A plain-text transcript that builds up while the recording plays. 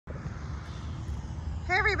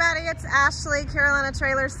Hey everybody, it's Ashley, Carolina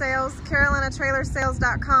Trailer Sales,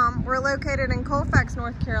 carolinatrailersales.com. We're located in Colfax,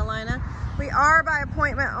 North Carolina. We are by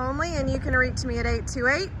appointment only, and you can reach me at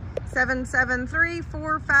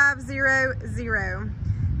 828-773-4500.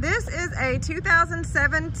 This is a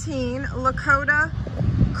 2017 Lakota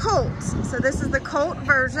Colt. So this is the Colt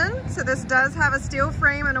version. So this does have a steel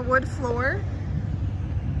frame and a wood floor,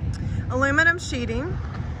 aluminum sheeting.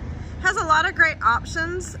 Has a lot of great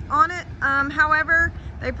options on it. However,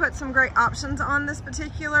 they put some great options on this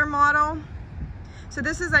particular model. So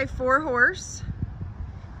this is a 4-horse.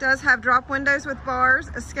 Does have drop windows with bars,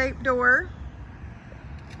 escape door.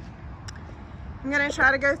 I'm gonna try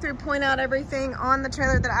to go through, point out everything on the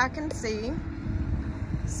trailer that I can see.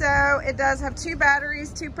 So it does have 2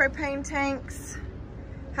 batteries, 2 propane tanks,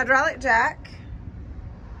 hydraulic jack.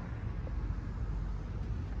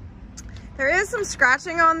 There is some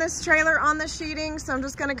scratching on this trailer on the sheeting, so I'm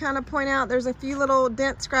just gonna kind of point out there's a few little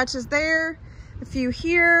dent scratches there, a few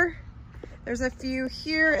here, there's a few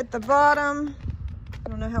here at the bottom. I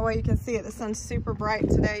don't know how well you can see it, the sun's super bright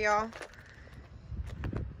today, y'all.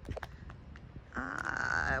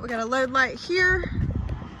 We got a load light here.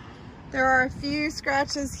 There are a few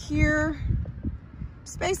scratches here.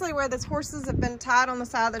 It's basically where the horses have been tied on the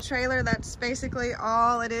side of the trailer. That's basically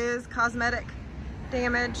all it is, cosmetic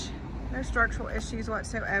damage. No structural issues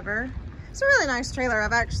whatsoever. It's a really nice trailer.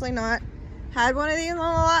 I've actually not had one of these on a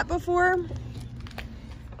lot before.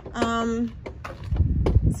 So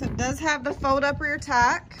it does have the fold up rear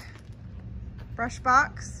tack, brush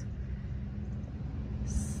box,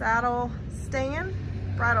 saddle stand,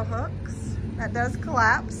 bridle hooks. That does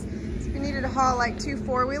collapse. So if you needed to haul like 2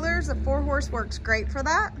 4-wheelers, a 4-horse works great for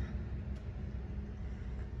that.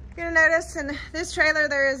 You're gonna notice in this trailer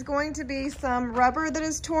there is going to be some rubber that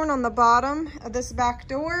is torn on the bottom of this back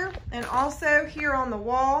door and also here on the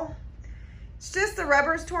wall. It's just the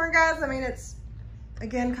rubber's torn, guys. I mean, it's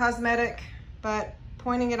again cosmetic, but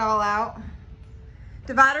pointing it all out.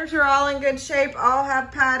 Dividers are all in good shape, all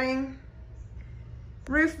have padding.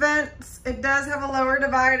 Roof vents, it does have a lower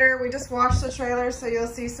divider. We just washed the trailer, so you'll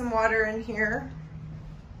see some water in here.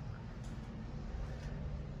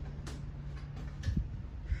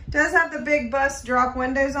 Does have the big bus drop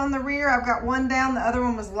windows on the rear. I've got one down, the other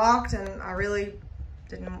one was locked, and I really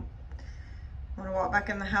didn't want to walk back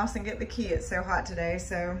in the house and get the key. It's so hot today,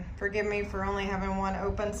 so forgive me for only having one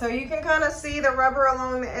open. So you can kind of see the rubber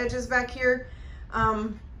along the edges back here. A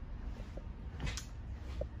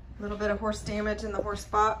little bit of horse damage in the horse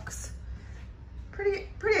box. Pretty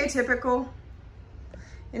atypical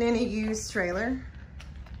in any used trailer.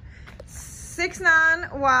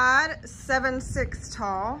 6'9" wide, 7'6"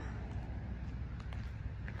 tall.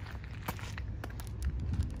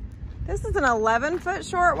 This is an 11-foot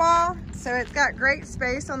short wall, so it's got great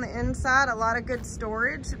space on the inside, a lot of good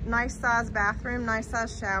storage, nice size bathroom, nice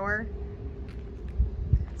size shower.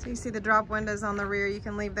 So you see the drop windows on the rear, you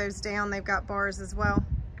can leave those down, they've got bars as well.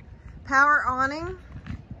 Power awning,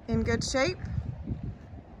 in good shape.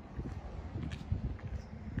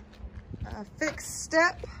 A fixed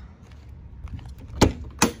step.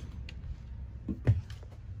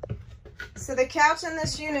 So the couch in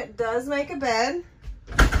this unit does make a bed.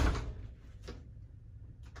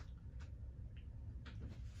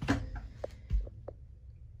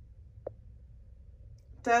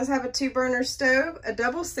 Does have a 2-burner stove, a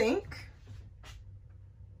double sink,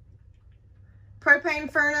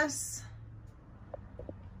 propane furnace.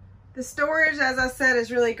 The storage, as I said,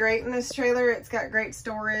 is really great in this trailer. It's got great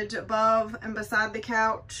storage above and beside the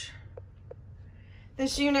couch.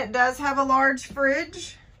 This unit does have a large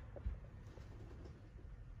fridge.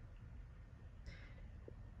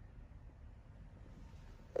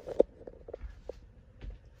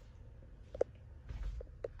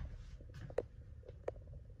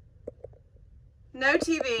 No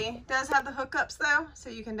TV. Does have the hookups though, so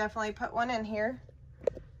you can definitely put one in here.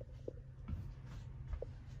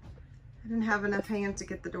 I didn't have enough hands to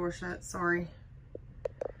get the door shut, sorry.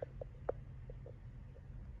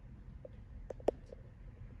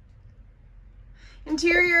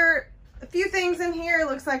 Interior, a few things in here.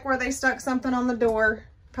 Looks like where they stuck something on the door,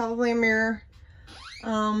 probably a mirror.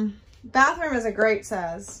 Bathroom is a great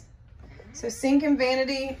size. So sink and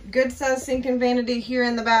vanity, good size sink and vanity here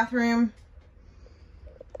in the bathroom.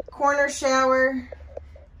 Corner shower,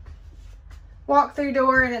 walk-through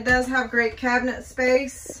door, and it does have great cabinet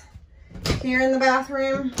space here in the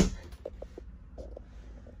bathroom.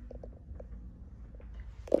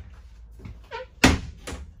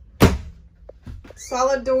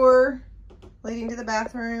 Solid door leading to the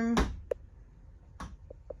bathroom.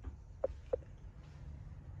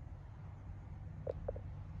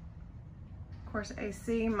 Of course,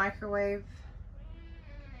 AC, microwave.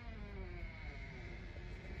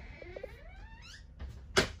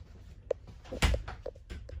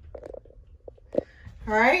 All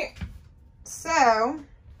right, so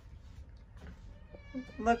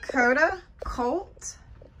Lakota Colt,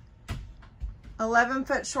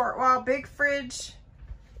 11-foot short wall, big fridge,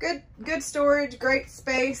 good storage, great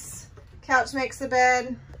space. Couch makes the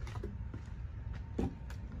bed.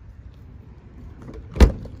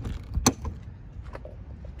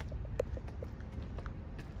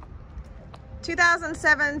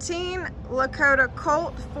 (2017) Lakota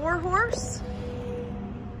Colt 4-horse.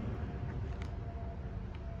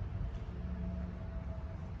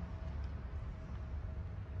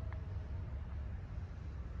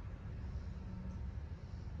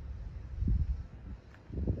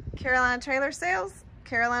 Carolina Trailer Sales,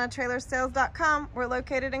 CarolinaTrailerSales.com. We're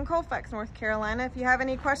located in Colfax, North Carolina. If you have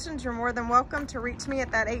any questions, you're more than welcome to reach me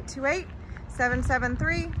at that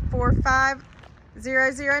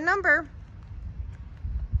 828-773-4500 number.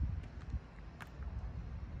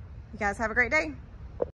 You guys have a great day.